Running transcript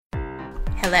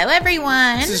Hello,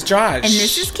 everyone. This is Josh. And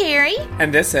this is Carrie.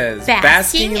 And this is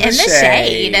Basking in the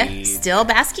Shade. Still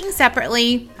basking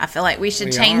separately. I feel like we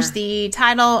should change the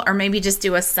title or maybe just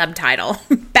do a subtitle.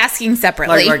 Basking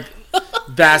separately. Like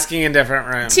basking in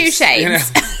different rooms. Two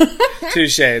shades. You know? 2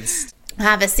 shades. I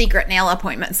have a secret nail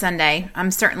appointment Sunday. I'm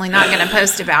certainly not going to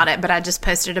post about it, but I just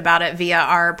posted about it via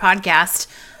our podcast.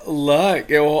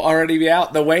 Look, it will already be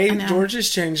out. The way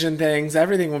Georgia's changing things,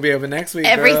 everything will be open next week.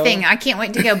 Everything. Girl. I can't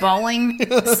wait to go bowling.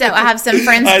 So I have some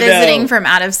friends visiting from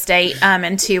out of state.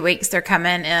 In 2 weeks, they're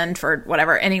coming in for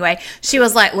whatever. Anyway, she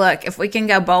was like, "Look, if we can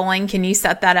go bowling, can you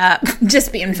set that up?"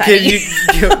 Just being funny.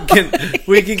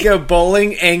 We can go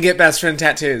bowling and get best friend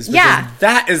tattoos. Yeah,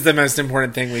 that is the most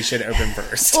important thing we should open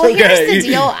first. Well, here's the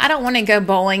deal. I don't want to go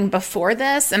bowling before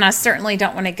this, and I certainly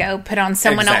don't want to go put on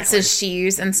someone else's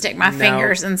shoes and stick my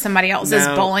fingers in somebody else's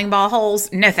bowling ball holes.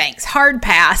 No thanks. Hard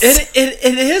pass. It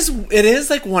is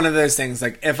like one of those things.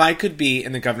 Like if I could be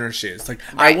in the governor's shoes, like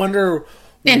I wonder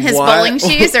in his bowling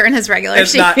shoes or in his regular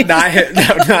shoes. Not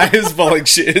his bowling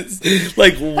shoes.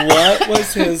 Like what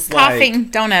was his coughing?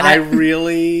 Like, don't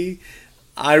edit.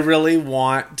 I really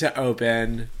want to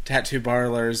open tattoo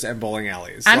parlors and bowling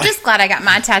alleys. I'm just glad I got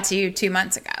my tattoo 2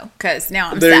 months ago because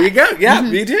now I'm there. Set. You go. Yeah,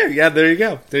 me too. Yeah, there you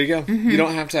go. You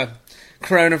don't have to.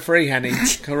 Corona free, honey.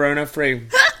 Corona free.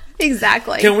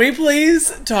 Exactly. Can we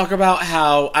please talk about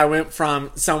how I went from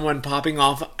someone popping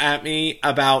off at me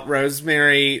about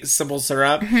rosemary simple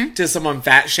syrup to someone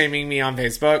fat shaming me on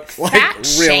Facebook? Like, fat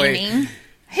really? Shaming?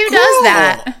 Who does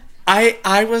that?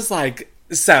 I was like,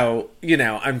 so, you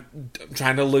know, I'm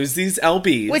trying to lose these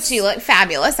LBs. Which you look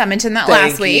fabulous. I mentioned that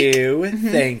last week.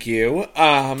 Thank you.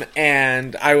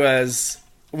 And I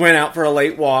went out for a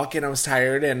late walk and I was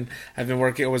tired and I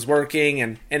was working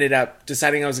and ended up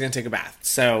deciding I was going to take a bath.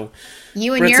 So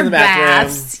you and your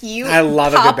baths. I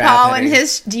love a good bath.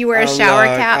 And do you wear a shower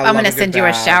cap? I'm going to send you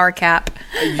a shower cap.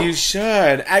 You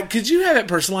should. Could you have it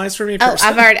personalized for me?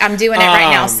 I'm doing it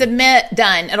right now. Submit,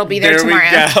 done. It'll be there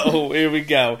tomorrow. Here we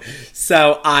go.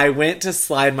 So I went to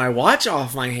slide my watch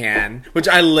off my hand, which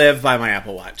I live by my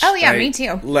Apple Watch. Oh yeah, me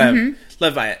too.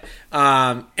 Live by it.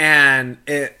 And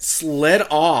it slid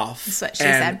off. That's what she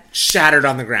said. Shattered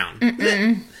on the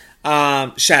ground.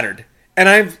 Shattered. And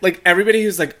I'm like, everybody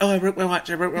who's like, oh, I broke my watch.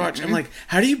 I'm like,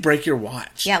 how do you break your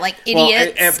watch? Yeah, like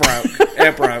idiots. Well,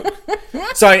 it broke.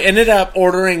 So I ended up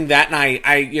ordering that night.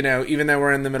 Even though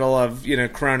we're in the middle of,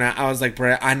 Corona, I was like,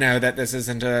 Britt, I know that this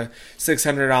isn't a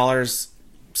 $600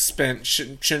 spent,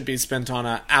 shouldn't be spent on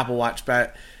an Apple Watch,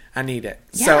 but I need it.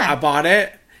 Yeah. So I bought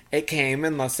it. It came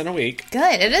in less than a week.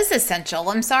 Good. It is essential.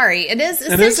 I'm sorry. It is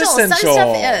essential. Some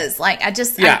stuff is. Like, I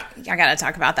got to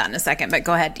talk about that in a second, but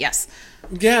go ahead. Yes.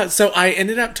 Yeah. So I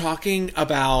ended up talking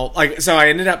about, I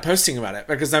ended up posting about it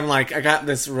because I'm like, I got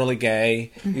this really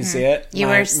gay. You see it? You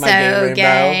were so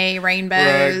gay.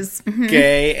 Rainbows.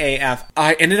 Gay AF.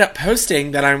 I ended up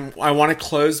posting that I want to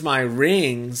close my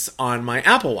rings on my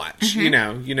Apple Watch. You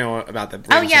know about the rings.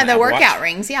 Oh, yeah. The workout Watch.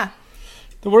 Rings. Yeah.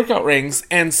 The workout rings,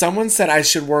 and someone said I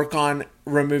should work on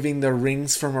removing the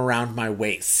rings from around my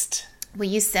waist. Will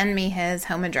you send me his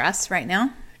home address right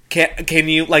now? Can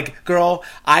you, girl,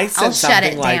 I said I'll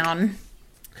something shut it down.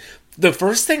 The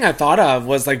first thing I thought of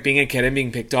was, being a kid and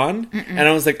being picked on, and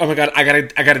I was like, oh my god, I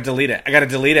gotta delete it.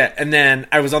 And then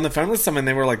I was on the phone with someone, and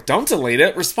they were like, don't delete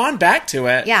it, respond back to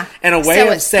it. Yeah. And a way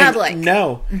of saying, public.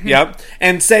 No. Yep.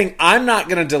 And saying, I'm not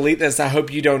gonna delete this, I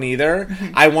hope you don't either.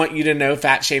 I want you to know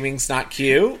fat shaming's not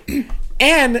cute.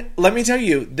 And let me tell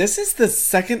you, this is the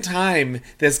second time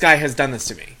this guy has done this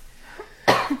to me.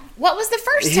 What was the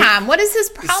first time? What is his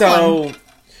problem? So,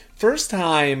 first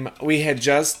time, we had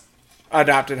just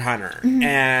adopted Hunter,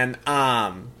 and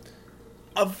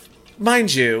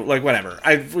mind you, whatever.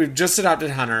 We've just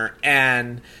adopted Hunter,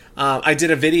 and I did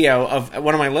a video of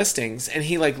one of my listings, and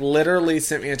he literally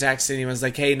sent me a text, and he was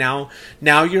like, "Hey, now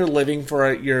you're living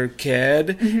for your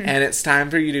kid, and it's time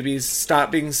for you to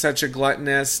stop being such a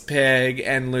gluttonous pig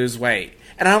and lose weight."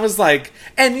 And I was like,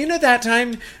 and that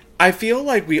time, I feel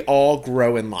like we all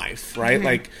grow in life,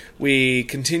 right? We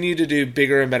continue to do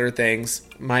bigger and better things.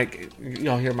 Mike,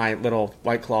 y'all hear my little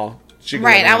White Claw.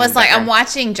 Right, I was I'm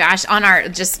watching Josh on our,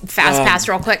 just fast pass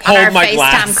real quick, on our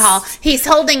FaceTime call. He's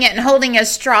holding it and holding his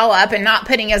straw up and not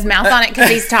putting his mouth on it because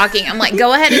he's talking. I'm like,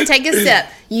 go ahead and take a sip.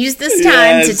 Use this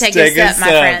time to take a sip, my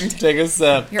friend. Take a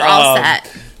sip. You're all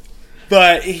set.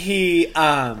 But he...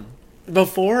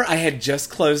 before, I had just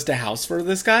closed a house for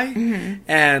this guy,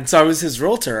 and so I was his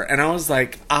realtor, and I was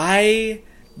like,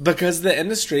 because of the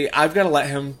industry, I've got to let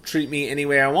him treat me any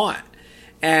way I want.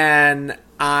 And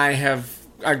I have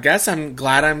I guess I'm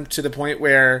glad I'm to the point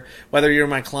where whether you're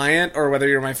my client or whether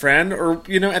you're my friend or,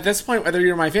 you know, at this point, whether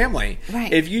you're my family,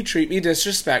 right. If you treat me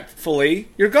disrespectfully,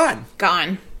 you're gone.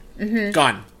 Gone. Mm-hmm.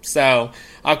 Gone. So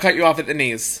I'll cut you off at the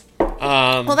knees.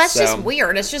 Well, that's just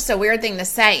weird. It's just a weird thing to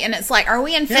say. And it's like, are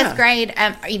we in fifth grade?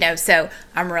 You know, so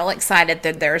I'm real excited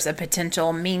that there's a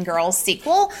potential Mean Girls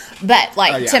sequel. But,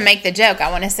 like, to make the joke,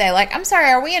 I want to say, like, I'm sorry,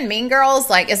 are we in Mean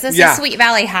Girls? Like, is this a Sweet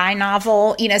Valley High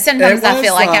novel? You know, sometimes I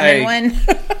feel like I'm in one.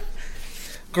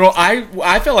 Girl,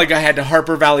 I feel like I had to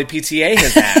Harper Valley PTA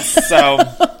his ass, so...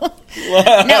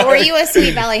 No, were you a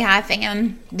Sweet Valley High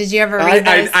fan? Did you ever read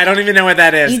those? I don't even know what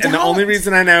that is. You and the only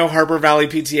reason I know Harper Valley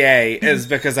PTA is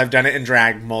because I've done it in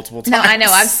drag multiple times. No, I know.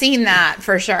 I've seen that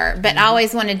for sure. But I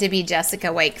always wanted to be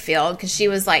Jessica Wakefield because she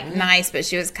was, like, nice, but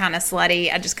she was kind of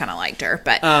slutty. I just kind of liked her.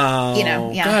 But, you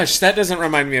know, Gosh, that doesn't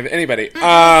remind me of anybody.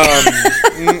 Not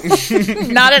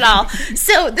at all.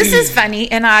 So this is funny,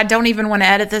 and I don't even want to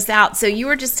edit this out. So you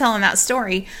were just telling that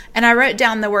story, and I wrote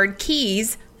down the word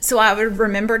keys so I would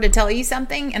remember to tell you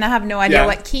something, and I have no idea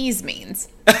what keys means.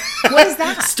 What is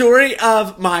that? Story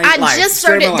of my life. I just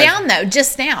wrote it down, though,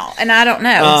 just now, and I don't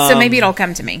know. So maybe it'll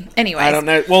come to me. Anyways. I don't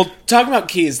know. Well, talking about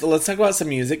keys, let's talk about some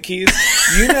music keys.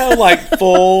 You know, like,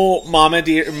 full mommy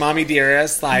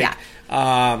dearest, like,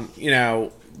 you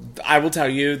know, I will tell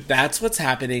you, that's what's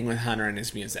happening with Hunter and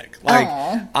his music.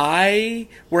 Like,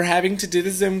 we're having to do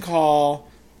the Zoom call,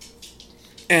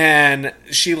 and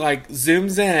she, like,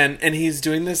 zooms in, and he's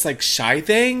doing this, like, shy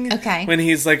thing. Okay. When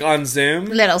he's, like, on Zoom.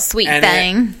 Little sweet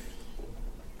thing.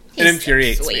 It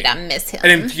infuriates me. Sweet, I miss him. It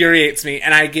infuriates me,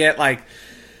 and I get, like,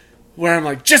 where I'm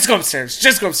like, just go upstairs.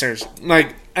 Just go upstairs.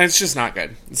 Like, and it's just not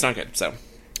good. It's not good, so.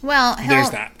 Well,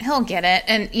 there's that. He'll get it,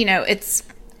 and, you know,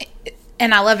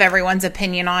 and I love everyone's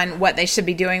opinion on what they should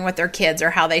be doing with their kids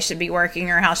or how they should be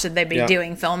working or how should they be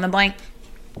doing fill in the blank.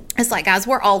 It's like, guys,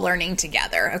 we're all learning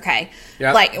together, okay?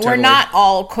 Yep, like, totally. We're not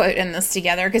all, quote, in this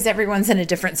together because everyone's in a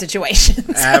different situation.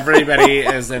 So. Everybody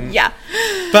is in. Yeah.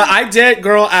 But I did,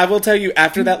 girl, I will tell you,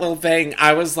 after that little thing,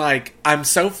 I was like, I'm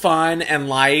so fun and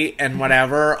light and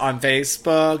whatever on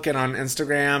Facebook and on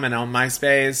Instagram and on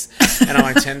MySpace and on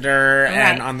my Tinder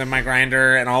and on my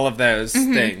Grindr and all of those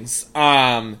things.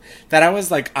 That I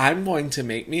was like, I'm going to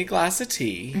make me a glass of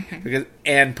tea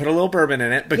and put a little bourbon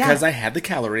in it because I had the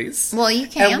calories. Well, you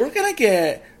can. And we're gonna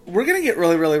get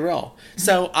really, really real.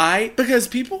 So because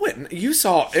people went, you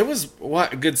saw, it was,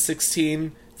 what, a good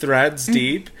 16 threads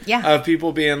deep of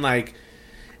people being like,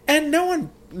 and no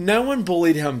one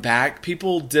bullied him back.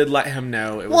 People did let him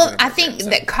know it was. Well, I think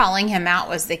that calling him out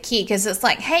was the key because it's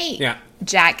like, hey,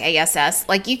 Jack ASS,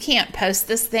 like, you can't post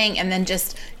this thing and then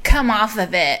just come off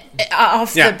of it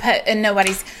the post and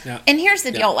nobody's. And here's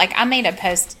the deal: like, I made a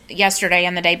post yesterday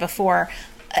and the day before.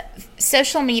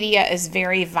 Social media is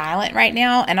very violent right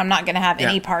now, and I'm not going to have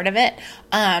any part of it.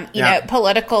 You know,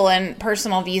 political and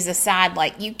personal views aside,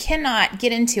 like, you cannot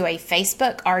get into a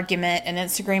Facebook argument, an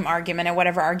Instagram argument, or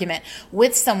whatever argument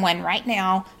with someone right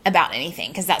now about anything,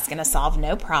 because that's going to solve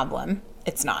no problem.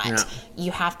 It's not. Yeah.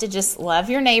 You have to just love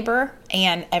your neighbor,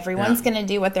 and everyone's going to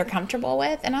do what they're comfortable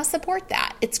with, and I support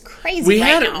that. It's crazy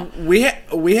now. We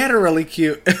had a really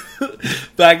cute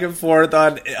back and forth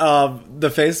on the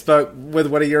Facebook with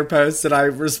one of your posts, and I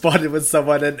responded with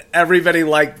someone, and everybody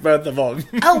liked both of them.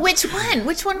 Oh, which one?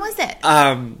 Which one was it?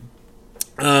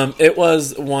 It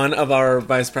was one of our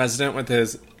vice president with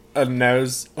his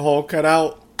nose hole cut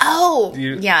out. Oh,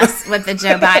 yes, with the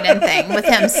Joe Biden thing, with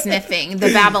him sniffing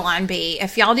the Babylon Bee.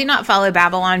 If y'all do not follow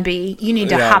Babylon Bee, you need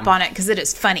to hop on it because it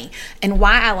is funny. And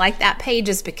why I like that page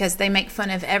is because they make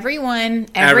fun of everyone,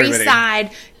 every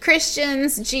side,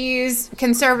 Christians, Jews,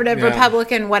 conservative,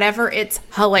 Republican, whatever. It's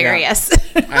hilarious.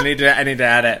 I need to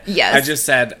add it. Yes. I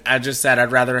just said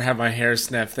I'd rather have my hair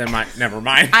sniffed than my. Never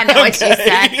mind. I know what you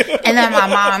said, and then my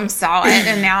mom saw it,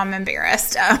 and now I'm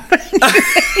embarrassed.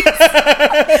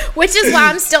 Which is why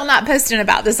I'm still not posting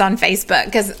about this on Facebook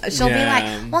because she'll be like,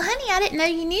 "Well, honey, I didn't know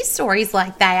you knew stories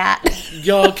like that."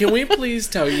 Y'all, can we please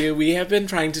tell you we have been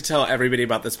trying to tell everybody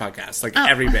about this podcast, like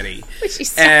everybody. Which you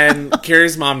and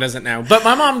Carrie's mom doesn't know, but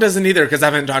my mom doesn't either because I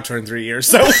haven't talked to her in 3 years.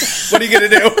 So what are you gonna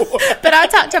do? But I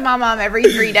talk to my mom every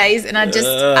 3 days, and I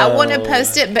want to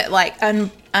post it, but like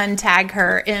untag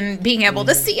her and being able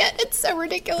to see it. It's so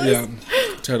ridiculous. Yeah,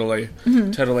 totally.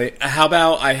 Totally. How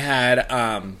about I had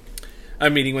a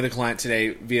meeting with a client today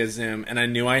via Zoom, and I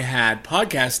knew I had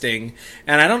podcasting,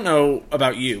 and I don't know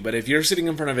about you, but if you're sitting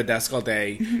in front of a desk all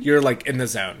day, you're like in the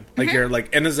zone. Like you're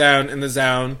like in the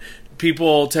zone.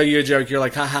 People tell you a joke, you're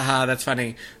like, ha ha ha, that's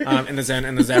funny. In the zone.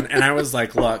 And I was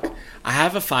like, look, I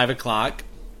have a 5 o'clock.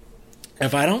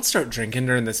 If I don't start drinking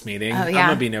during this meeting, I'm going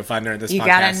to be no fun during this podcast. You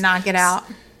got to knock it out.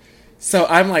 So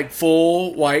I'm like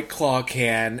full White Claw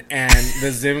can, and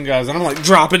the Zoom goes, and I'm like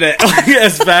dropping it like,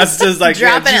 as fast as I can.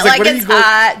 Dropping it like it's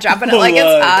hot. Dropping it like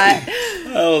it's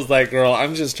hot. I was like, girl,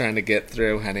 I'm just trying to get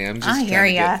through, honey. I'm just trying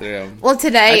to get through. Well,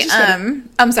 today,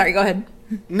 I'm sorry, go ahead.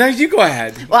 No, you go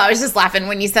ahead. Well, I was just laughing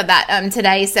when you said that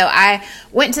today. So I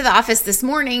went to the office this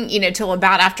morning, till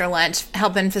about after lunch,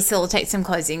 helping facilitate some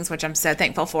closings, which I'm so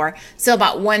thankful for. So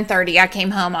about 1:30, I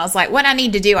came home. I was like, what I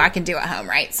need to do, I can do at home,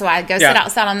 right? So I go sit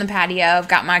outside on the patio. I've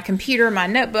got my computer, my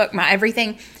notebook, my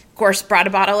everything. Of course, brought a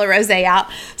bottle of rosé out.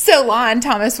 So Lon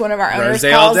Thomas, one of our owners,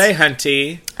 rosé all day,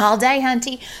 hunty. All day,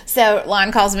 hunty. So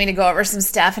Lon calls me to go over some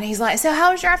stuff, and he's like, so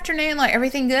how was your afternoon? Like,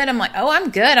 everything good? I'm like, oh, I'm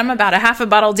good. I'm about a half a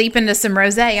bottle deep into some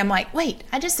rosé. I'm like, wait,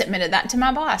 I just admitted that to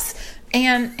my boss.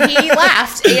 And he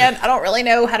laughed, and I don't really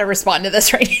know how to respond to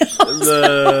this right now.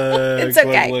 So it's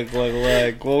okay.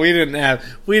 Look. Well, we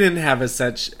didn't have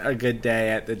such a good day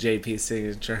at the JP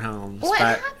Signature Homes. What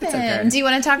but happened? It's okay. Do you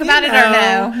want to talk about it or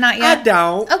no? Not yet? I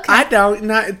don't. Okay. I don't.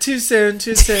 Not too soon.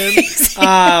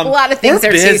 A lot of things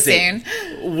are too soon.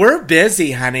 We're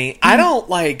busy, honey. I don't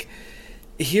like...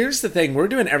 Here's the thing. We're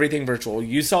doing everything virtual.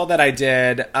 You saw that I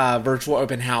did a virtual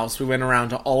open house. We went around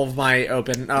to all of my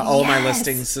all of my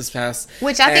listings this past.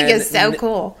 Which I think is so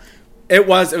cool. It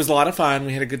was a lot of fun.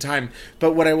 We had a good time.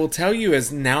 But what I will tell you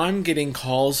is now I'm getting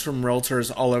calls from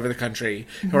realtors all over the country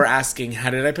who are asking, how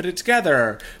did I put it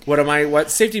together?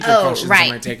 What safety precautions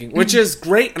am I taking? Which is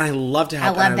great, and I love to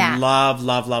help. I love that.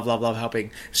 I love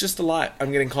helping. It's just a lot.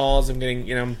 I'm getting calls. I'm getting,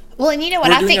 Well, and you know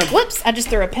what I think? Whoops, I just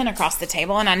threw a pen across the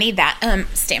table, and I need that.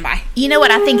 Stand by. You know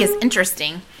what I think is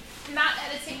interesting? I'm not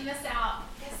editing this out.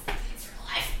 It's real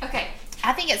life. Okay.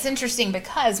 I think it's interesting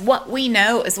because what we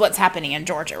know is what's happening in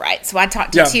Georgia, right? So I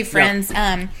talked to two friends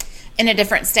in a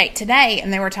different state today,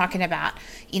 and they were talking about,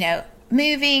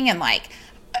 moving and like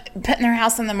putting their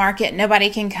house on the market. Nobody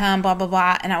can come, blah, blah,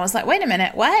 blah. And I was like, wait a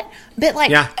minute, what? But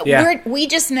like, we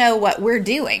just know what we're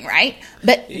doing, right?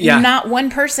 But not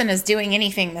one person is doing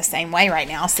anything the same way right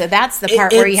now. So that's the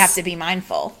part where you have to be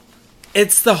mindful.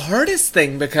 It's the hardest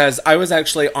thing because I was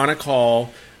actually on a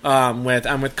call I'm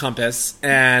with Compass,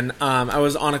 and I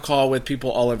was on a call with people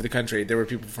all over the country. There were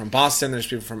people from Boston, there's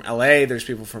people from LA, there's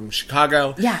people from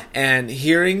Chicago. Yeah. And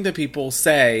hearing the people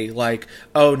say, like,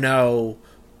 oh no,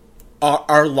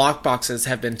 our lock boxes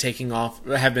have been taken off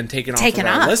of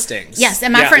our listings. Yes,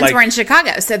 and my friends were in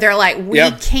Chicago, so they're like,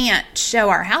 we can't show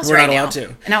our house right now. We're not allowed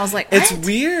to. And I was like, what? It's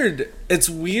weird.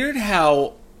 It's weird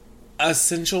how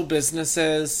essential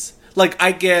businesses, like,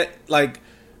 I get, like,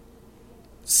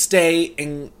 state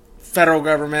and federal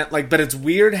government, like, but it's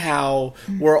weird how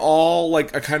we're all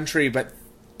like a country, but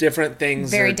different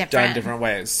things are done different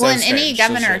ways. Well, and any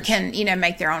governor can,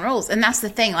 make their own rules, and that's the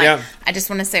thing. Like, I just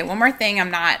want to say one more thing.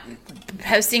 I'm not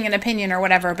posting an opinion or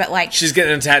whatever, but like, she's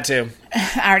getting a tattoo.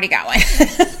 I already got one.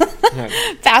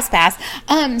 Fast pass.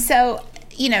 So.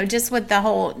 Just with the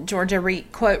whole Georgia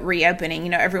quote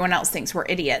reopening, everyone else thinks we're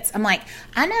idiots. I'm like,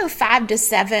 I know 5 to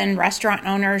 7 restaurant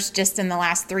owners just in the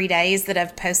last 3 days that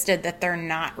have posted that they're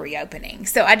not reopening.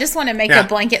 So I just want to make a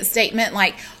blanket statement,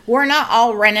 like, we're not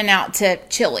all running out to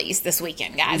Chili's this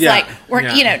weekend, guys. Like, we're,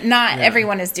 not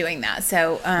everyone is doing that.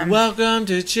 So, welcome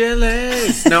to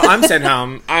Chili's. No, I'm sent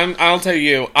home. I'll tell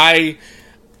you, I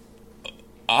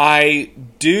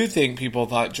do think people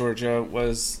thought Georgia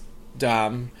was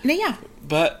dumb. Yeah.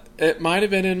 But it might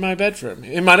have been in my bedroom.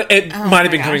 It might have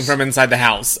been coming from inside the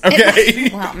house. Okay.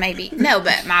 Well, maybe. No,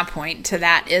 but my point to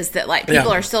that is that, like,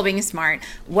 people are still being smart.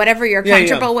 Whatever you're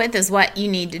comfortable with is what you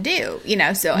need to do.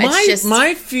 So it's just...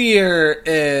 My fear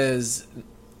is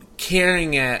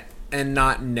carrying it and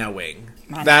not knowing.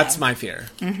 That's my fear.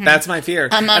 Mm-hmm. That's my fear.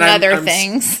 Among other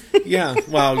things. Yeah.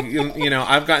 Well,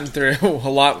 I've gotten through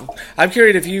a lot. I've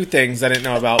carried a few things I didn't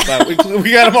know about, but we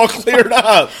got them all cleared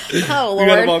up. Oh, Lord. We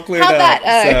got them all cleared up.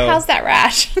 How's that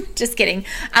rash? Just kidding.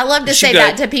 I love to say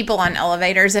that to people on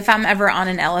elevators. If I'm ever on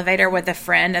an elevator with a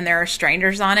friend and there are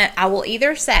strangers on it, I will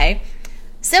either say,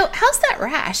 so how's that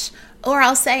rash? Or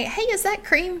I'll say, hey, is that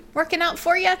cream working out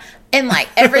for you? And, like,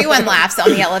 everyone laughs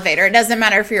on the elevator. It doesn't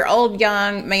matter if you're old,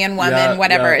 young, man, woman,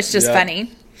 whatever. It's just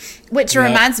funny. Which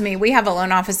reminds me, we have a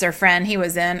loan officer friend. He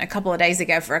was in a couple of days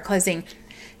ago for a closing.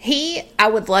 I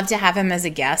would love to have him as a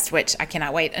guest, which I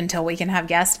cannot wait until we can have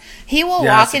guests. He will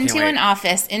walk into an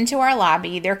office, into our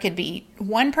lobby. There could be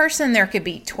one person, there could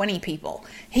be 20 people.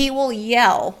 He will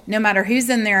yell, no matter who's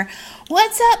in there,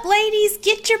 what's up, ladies?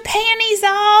 Get your panties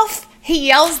off. He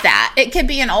yells that. It could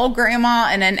be an old grandma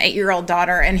and an 8-year-old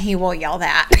daughter, and he will yell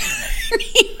that.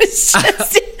 He was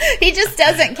just... He just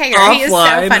doesn't care. He is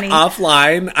so funny.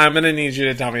 Offline, I'm going to need you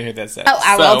to tell me who this is. Oh,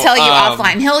 I will tell you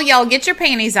offline. He'll yell, "Get your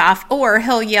panties off," or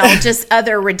he'll yell just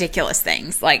other ridiculous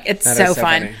things. Like, it's so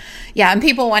fun. Funny. Yeah, and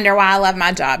people wonder why I love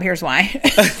my job. Here's why.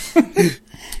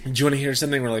 Do you want to hear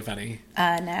something really funny?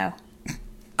 No.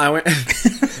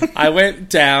 I went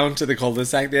down to the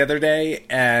cul-de-sac the other day,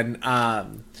 and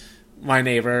my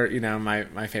neighbor,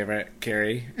 my favorite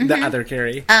Carrie, the other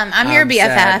Carrie. I'm your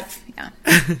BFF.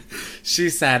 She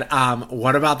said,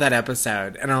 "What about that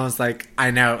episode?" And I was like,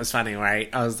 "I know, it was funny, right?"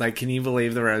 I was like, "Can you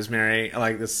believe the rosemary,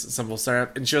 like this simple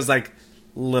syrup?" And she was like,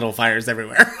 "Little fires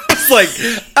everywhere." It's like,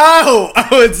 oh,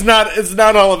 it's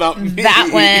not all about me. That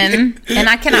one, and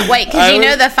I cannot wait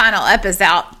because the final ep is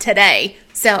out today.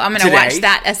 So I'm going to watch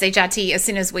that SHIT as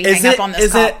soon as we hang up on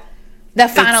this call. The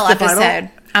final episode.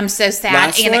 I'm so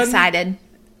sad and excited.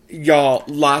 Y'all,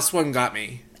 last one got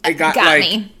me. It got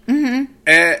me.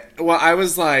 Mm-hmm. Well, I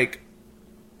was like,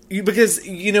 because,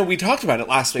 we talked about it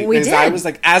last week. We did. I was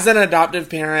like, as an adoptive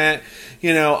parent,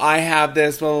 I have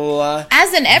this, blah, blah, blah.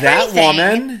 As in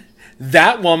everything.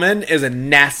 That woman is a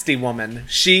nasty woman.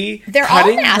 They're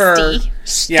all nasty.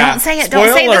 Don't say it.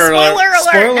 Don't say the spoiler alert.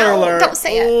 Spoiler alert. Don't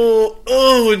say it.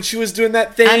 Oh, and she was doing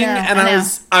that thing,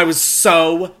 I was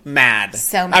so mad.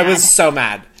 I was so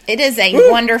mad. It is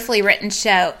a wonderfully written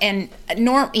show, and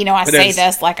I say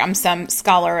this like I'm some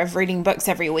scholar of reading books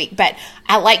every week, but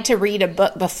I like to read a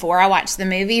book before I watch the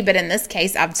movie. But in this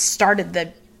case, I've started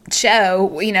the show,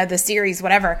 the series,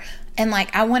 whatever. And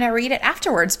I want to read it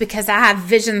afterwards because I have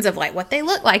visions of what they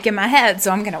look like in my head.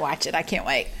 So I'm going to watch it. I can't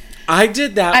wait. I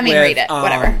did that. Read it.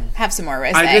 Whatever. Have some more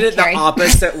rosé. I did it the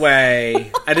opposite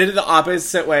way. I did it the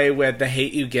opposite way with The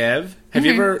Hate U Give. Have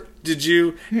you ever? Did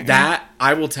you? That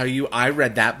I will tell you. I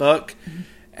read that book,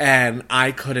 and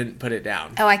I couldn't put it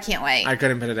down. Oh, I can't wait. I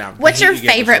couldn't put it down. What's your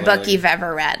favorite book you've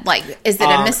ever read? Is it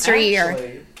a mystery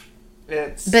or?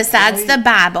 Besides the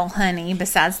Bible, honey.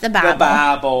 Besides the Bible. The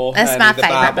Bible. That's my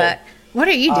favorite book. What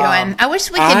are you doing? I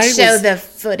wish we could show the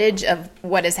footage of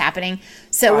what is happening.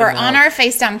 So we're on our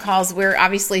FaceTime calls. We're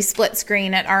obviously split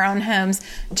screen at our own homes.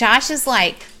 Josh is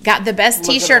got the best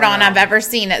T-shirt on I've ever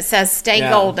seen. It says "Stay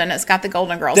Golden." It's got the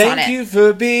Golden Girls on it. Thank you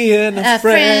for being a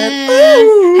friend.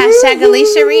 Hashtag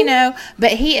Alicia Reno.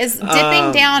 But he is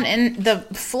dipping down in the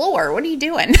floor. What are you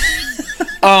doing?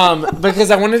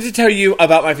 Because I wanted to tell you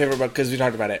about my favorite book because we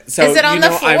talked about it. So is it on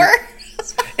the floor?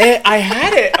 I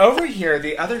had it over here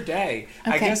the other day.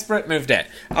 Okay. I guess Brett moved it.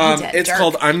 It's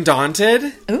called Undaunted.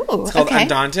 Ooh, it's called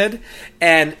Undaunted.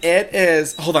 And it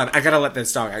is... Hold on. I gotta let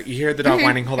this dog out. You hear the dog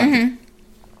whining? Hold on.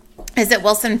 Is it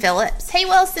Wilson Phillips? Hey,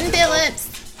 Wilson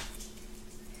Phillips.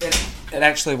 It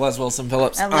actually was Wilson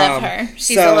Phillips. I love her.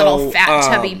 She's a little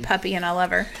fat, chubby puppy, and I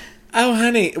love her. Oh,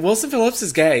 honey. Wilson Phillips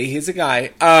is gay. He's a guy.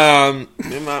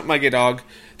 My gay dog.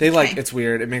 They it's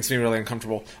weird. It makes me really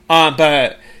uncomfortable.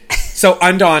 But... So,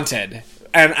 Undaunted.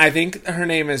 And I think her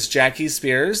name is Jackie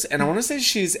Spears. And I want to say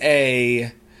she's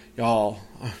y'all,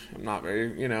 I'm not very,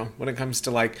 when it comes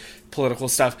to, political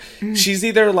stuff. She's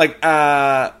either,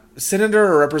 a senator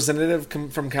or representative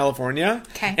from California.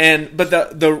 Okay. But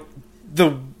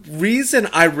the reason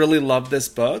I really love this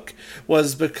book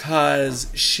was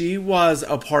because she was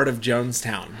a part of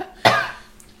Jonestown.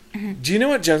 Do you know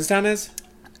what Jonestown is?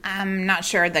 I'm not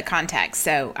sure the context,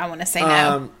 so I want to say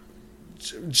no.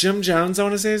 Jim Jones, I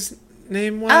want to say his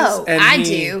name was. Oh, and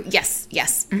do. Yes.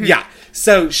 Mm-hmm. Yeah.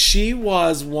 So she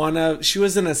was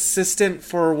an assistant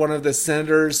for one of the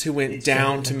senators who went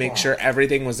down to make sure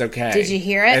everything was okay. Did you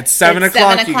hear it? It's 7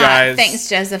 o'clock, you guys. Thanks,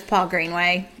 Joseph Paul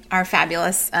Greenway, our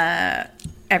fabulous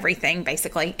everything,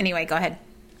 basically. Anyway, go ahead.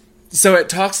 So it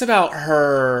talks about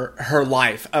her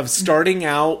life of starting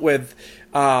out with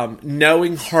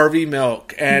knowing Harvey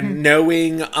Milk and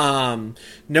knowing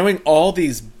all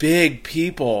these big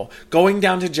people, going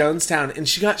down to Jonestown, and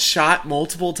she got shot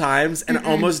multiple times and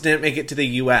almost didn't make it to the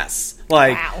U.S.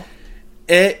 Wow.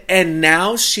 And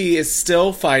now she is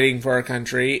still fighting for our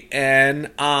country in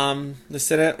the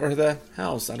Senate or the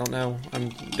House. I don't know. I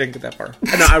didn't get that far.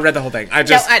 No, I read the whole thing. I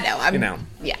know.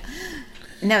 Yeah.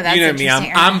 No, that's me.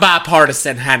 I'm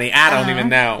bipartisan, honey. I don't even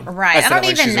know. Right. I don't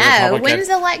even know. When's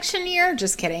election year?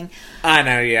 Just kidding. I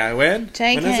know, yeah. When?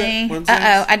 JK. When is it?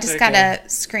 Uh-oh. I just got a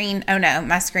screen. Oh, no.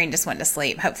 My screen just went to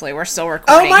sleep. Hopefully, we're still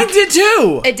recording. Oh, mine did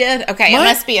too. It did? Okay. It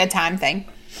must be a time thing.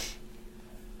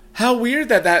 How weird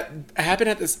that happened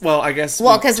at this... Well, I guess...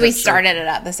 Well, because we started it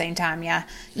at the same time, yeah.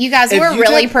 You guys, we're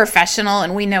really professional,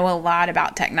 and we know a lot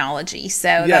about technology,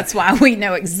 so that's why we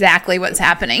know exactly what's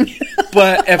happening.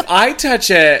 But if I touch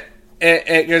it,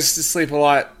 it goes to sleep a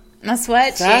lot That's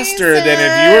what faster than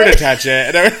if you were to touch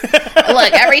it.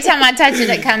 Look, every time I touch it,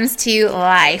 it comes to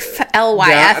life.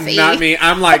 L-Y-F-E. Not me.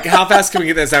 I'm like, how fast can we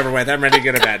get this over with? I'm ready to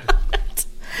go to bed.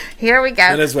 Here we go.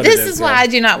 That is what this it is why I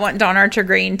do not want Dawn Archer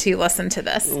Green to listen to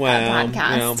this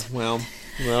podcast. Well.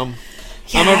 Yeah.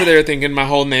 I'm over there thinking my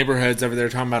whole neighborhood's over there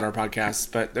talking about our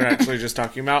podcast, but they're actually just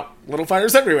talking about little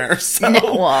fires everywhere. So. No,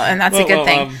 well, and that's a good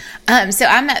thing. So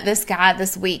I met this guy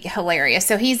this week. Hilarious.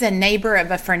 So he's a neighbor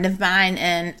of a friend of mine,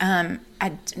 and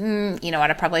you know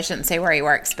what? I probably shouldn't say where he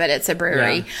works, but it's a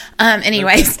brewery. Yeah.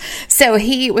 Anyways, so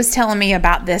he was telling me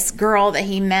about this girl that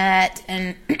he met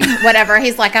and whatever.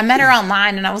 He's like, I met her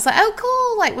online, and I was like, oh,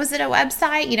 cool. Like, was it a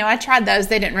website? You know, I tried those.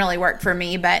 They didn't really work for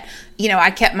me, but you know,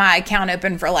 I kept my account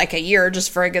open for like a year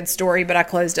just for a good story, but I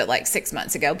closed it like 6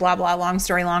 months ago. Blah blah. Long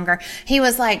story longer. He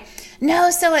was like, no,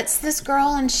 so it's this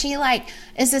girl, and she like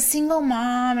is a single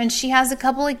mom, and she has a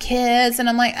couple of kids, and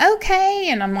I'm like, okay,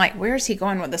 and I'm like, where's he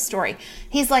going with the story?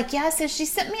 He's like, yeah, so she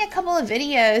sent me a couple of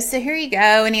videos, so here you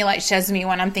go, and he like shows me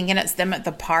one. I'm thinking it's them at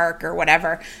the park or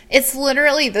whatever. It's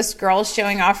literally this girl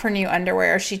showing off her new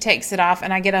underwear. She takes it off,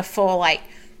 and I get a full like,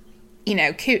 you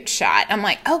know, cooch shot. I'm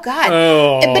like, oh God.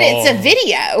 But it's a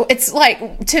video. It's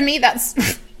like, to me, that's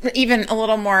even a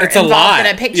little more involved in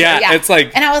a picture. Yeah, it's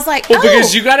like, and I was like,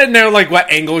 because you got to know like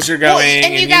what angles you're going,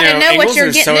 and you got to know what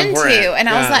you're getting into. And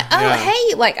I was like,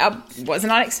 hey, like I was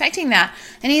not expecting that.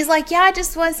 And he's like, yeah, I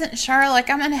just wasn't sure. Like,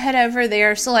 I'm gonna head over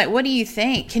there. So, like, what do you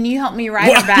think? Can you help me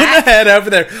write her back? I'm gonna head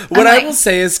over there. What I will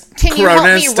say is, can you help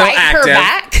me write her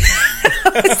back?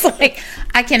 It's like,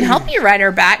 I can help you write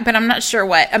her back, but I'm not sure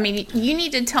what. I mean, you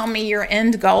need to tell me your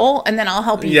end goal, and then I'll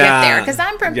help you get there. Because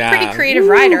I'm a pretty creative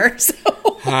writer. So.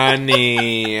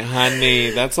 Honey,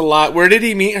 that's a lot. Where did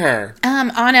he meet her? On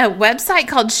a website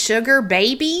called Sugar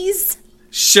Babies.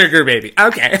 Sugar Baby.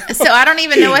 Okay. So I don't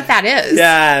even know what that is.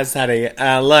 Yes, honey.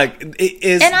 Look, it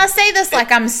is. And I say this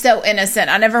like I'm so innocent.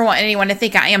 I never want anyone to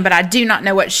think I am, but I do not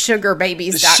know what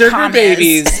sugarbabies.com Sugar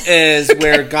Babies is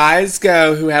where guys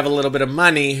go who have a little bit of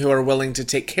money who are willing to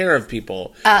take care of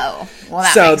people. Oh,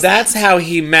 well, that's how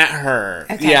he met her.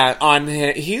 Okay. Yeah,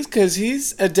 because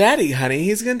he's a daddy, honey.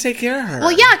 He's gonna take care of her.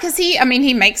 Well, yeah, because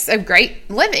he makes a great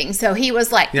living. So he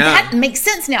was like, that makes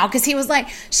sense now. Because he was like,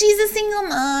 she's a single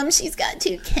mom. She's got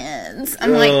 2 kids.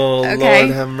 I'm like, okay.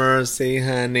 Lord have mercy,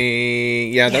 honey.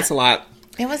 Yeah, that's a lot.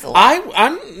 It was a lot.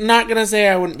 I'm not gonna say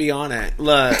I wouldn't be on it.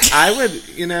 Look, I would,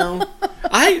 you know,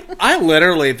 I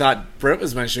literally thought Britt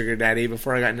was my sugar daddy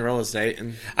before I got into real estate,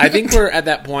 and I think we're at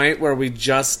that point where we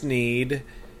just need,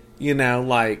 you know,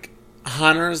 like.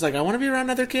 Hunter's like, I want to be around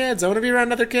other kids.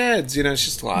 You know, it's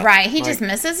just a lot. Right. He just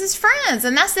misses his friends.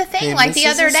 And that's the thing. Like the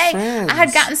other day, I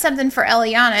had gotten something for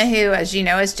Eliana, who, as you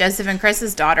know, is Joseph and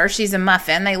Chris's daughter. She's a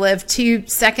muffin. They live 2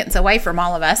 seconds away from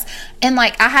all of us. And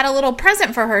like, I had a little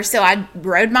present for her. So I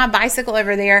rode my bicycle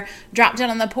over there, dropped it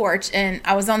on the porch, and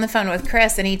I was on the phone with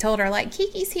Chris, and he told her, like,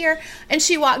 Kiki's here. And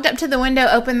she walked up to the window,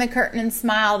 opened the curtain, and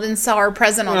smiled and saw her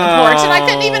present on the porch. And I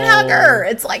couldn't even hug her.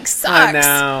 It's like, sucks. I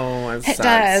know. It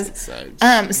does.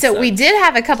 So we did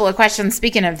have a couple of questions,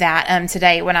 speaking of that,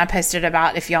 today when I posted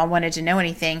about if y'all wanted to know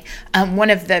anything. One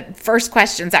of the first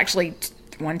questions, actually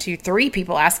 1, 2, 3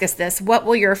 people ask us this: what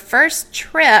will your first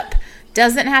trip,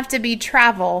 doesn't have to be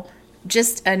travel,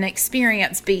 just an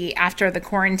experience, be after the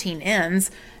quarantine ends?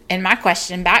 And my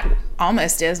question back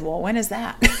almost is, well, when is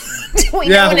that? Do we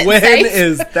know when it's safe?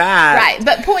 Is that? Right,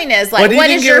 but point is, like, what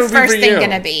is your first thing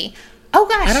going to be? Oh,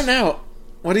 gosh. I don't know.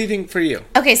 What do you think for you?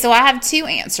 Okay, so I have 2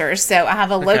 answers. So I have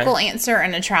a local answer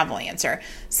and a travel answer.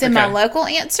 So my local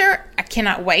answer, I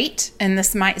cannot wait. And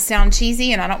this might sound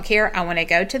cheesy, and I don't care. I want to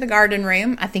go to the Garden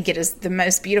Room. I think it is the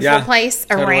most beautiful place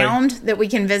around that we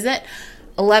can visit.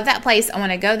 I love that place. I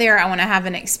want to go there. I want to have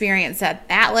an experience at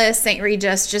Atlas, St.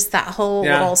 Regis. Just that whole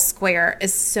little square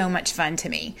is so much fun to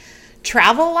me.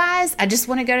 Travel-wise, I just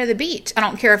want to go to the beach. I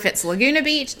don't care if it's Laguna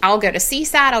Beach. I'll go to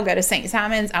Seaside. I'll go to St.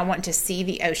 Simon's. I want to see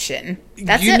the ocean.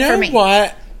 That's it for me. You know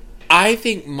what? I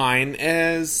think mine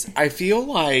is, I feel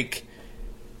like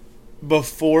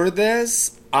before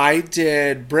this, Britt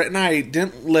and I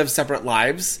didn't live separate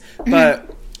lives,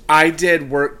 but I did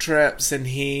work trips and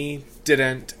he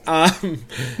didn't.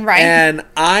 Right. And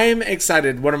I'm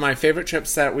excited. One of my favorite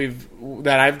trips that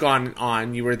I've gone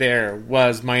on, you were there,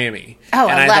 was Miami. Oh,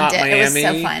 and I loved it. Miami, it was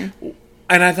so fun.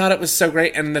 And I thought it was so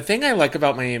great. And the thing I like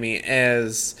about Miami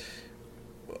is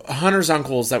Hunter's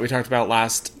uncles that we talked about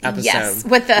last episode. Yes,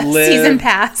 with the season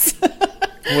pass.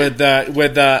 with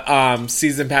the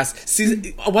season pass.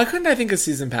 Why couldn't I think of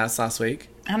season pass last week?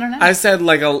 I don't know. I said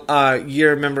like a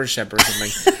year membership or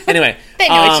something. Anyway, they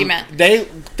knew what you meant.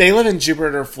 They live in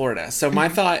Jupiter, Florida. So my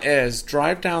thought is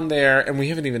drive down there, and we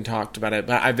haven't even talked about it,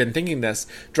 but I've been thinking this.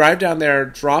 Drive down there,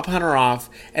 drop Hunter off,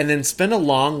 and then spend a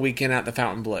long weekend at the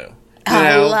Fontainebleau.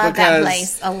 I love that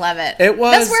place. I love it. It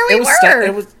was. That's where we were.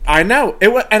 It was. I know. It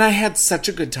was, and I had such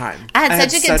a good time. I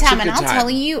had such a good time, and I'll tell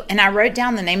you. And I wrote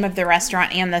down the name of the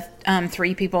restaurant and the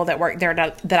 3 people that work there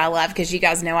that I love, because you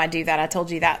guys know I do that. I told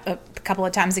you that a couple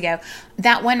of times ago.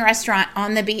 That one restaurant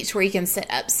on the beach where you can sit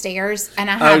upstairs,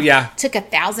 and I took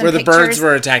 1,000 where pictures. The birds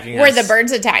were attacking us. Where the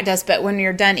birds attacked us, but when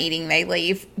you're done eating, they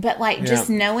leave. But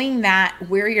just knowing that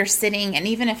where you're sitting, and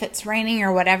even if it's raining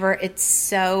or whatever, it's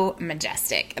so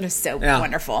majestic. It is so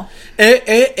wonderful.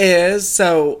 It is.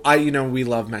 So we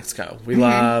love Mexico. We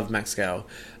love Mexico.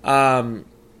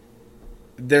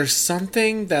 There's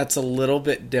something that's a little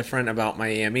bit different about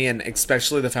Miami, and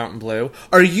especially the Fontainebleau.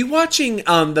 Are you watching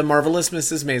The Marvelous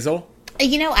Mrs. Maisel?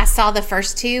 I saw the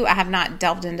first 2. I have not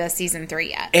delved into season 3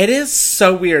 yet. It is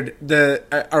so weird.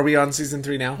 Are we on season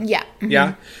 3 now? Yeah. Mm-hmm.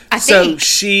 Yeah. I think.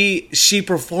 So she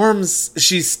performs.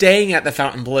 She's staying at the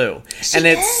Fontainebleau, and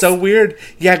it's so weird.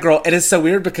 Yeah, girl, it is so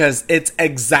weird because it's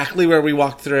exactly where we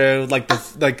walked through.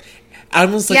 I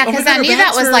was like, because I knew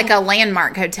that was like a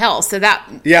landmark hotel, so that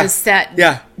was set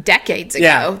decades ago.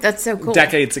 Yeah. That's so cool.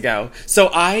 Decades ago. So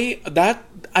I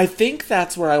think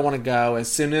that's where I want to go as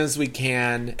soon as we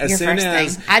can.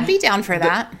 I'd be down for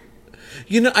that.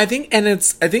 I think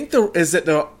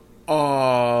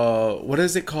what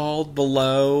is it called?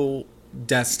 Below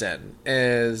Destin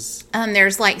is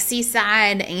there's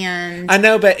Seaside and I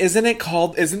know, but isn't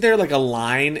there a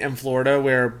line in Florida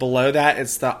where below that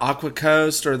it's the Aqua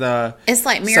Coast or it's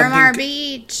Miramar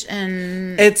Beach,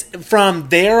 and it's from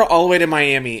there all the way to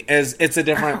Miami it's a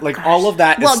different all of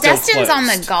that is still Destin's closed. On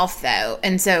the Gulf though,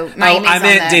 and so Miami's I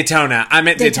meant Daytona.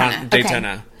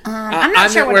 Daytona. Okay. I'm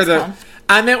not sure what it's called.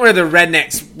 I meant where the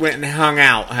rednecks went and hung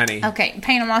out, honey. Okay,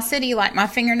 Panama City, like my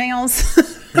fingernails.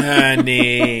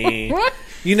 Honey.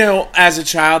 As a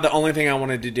child, the only thing I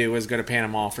wanted to do was go to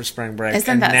Panama for spring break.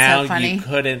 Isn't that so funny?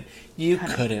 You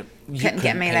couldn't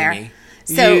get me there.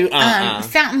 So,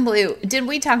 Fontainebleau, did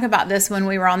we talk about this when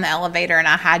we were on the elevator and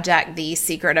I hijacked the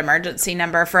secret emergency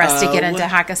number for us to get into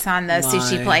Hakkasan, the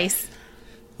sushi place?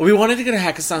 We wanted to go to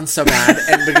Hakkasan so bad,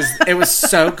 and because it was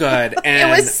so good. And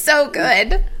it was so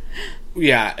good.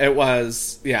 Yeah, it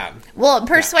was. Yeah. Well,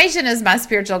 persuasion is my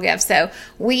spiritual gift. So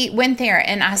we went there,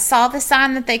 and I saw the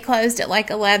sign that they closed at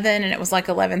 11, and it was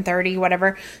 11:30,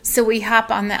 whatever. So we hop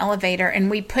on the elevator and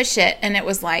we push it, and it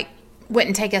was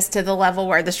wouldn't take us to the level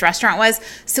where this restaurant was.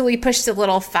 So we pushed the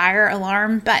little fire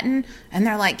alarm button, and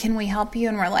they're like, "Can we help you?"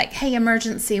 And we're like, "Hey,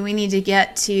 emergency! We need to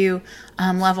get to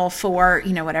level 4,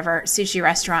 whatever sushi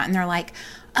restaurant." And they're like,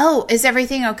 "Oh, is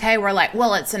everything okay?" We're like,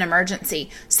 "Well, it's an emergency."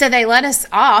 So they let us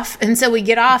off, and so we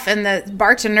get off, and the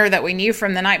bartender that we knew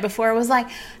from the night before was like,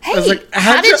 "Hey,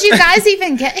 how did you guys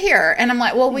even get here?" And I'm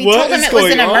like, "Well, we told them it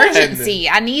was an emergency.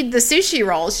 I need the sushi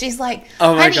rolls." She's like,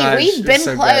 "Honey, we've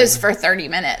been closed for 30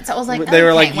 minutes." I was like, "They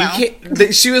were like, you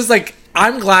can't." She was like,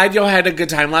 "I'm glad y'all had a good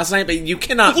time last night, but you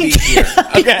cannot be here."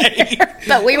 Okay.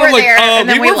 But we were there, and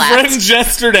then we left. We were friends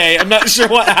yesterday. I'm not sure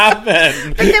what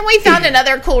happened. But then we found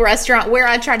another cool restaurant where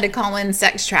I tried to call in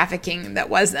sex trafficking that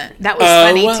wasn't. That was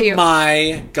funny, too. Oh,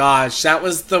 my gosh. That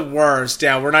was the worst.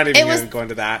 Yeah, we're not even going to go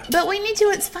into that. But we need to.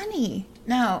 It's funny.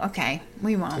 No, okay.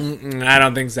 We won't. I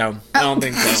don't think so. I don't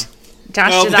think so.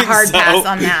 Josh did a hard pass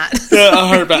on that. A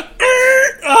hard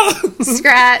pass.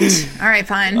 Scratch. All right,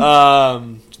 fine.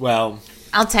 Well,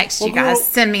 I'll text you guys. Girl,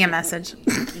 send me a message.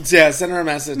 Yeah, send her a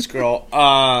message, girl.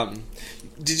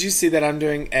 Did you see that I'm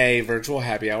doing a virtual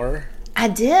happy hour? I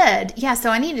did. Yeah, so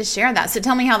I need to share that. So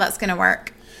tell me how that's going to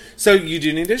work. So you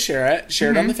do need to share it.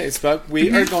 Share it on the Facebook.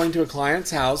 We are going to a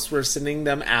client's house. We're sending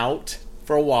them out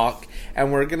for a walk,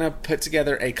 and we're going to put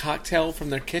together a cocktail from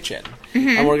their kitchen.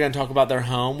 And we're going to talk about their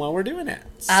home while we're doing it.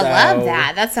 I love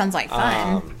that. That sounds like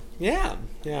fun. Yeah.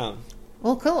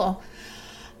 Well, cool.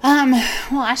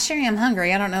 Well, I sure am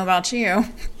hungry. I don't know about you.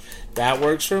 That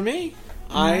works for me.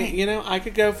 I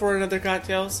could go for another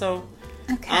cocktail, so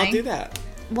I'll do that.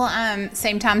 Well,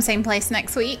 same time, same place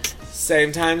next week.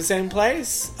 Same time, same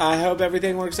place. I hope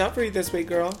everything works out for you this week,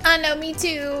 girl. I know, me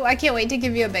too. I can't wait to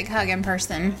give you a big hug in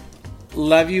person.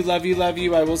 Love you, love you, love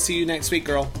you. I will see you next week,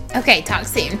 girl. Okay, talk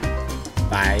soon.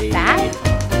 Bye.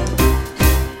 Bye.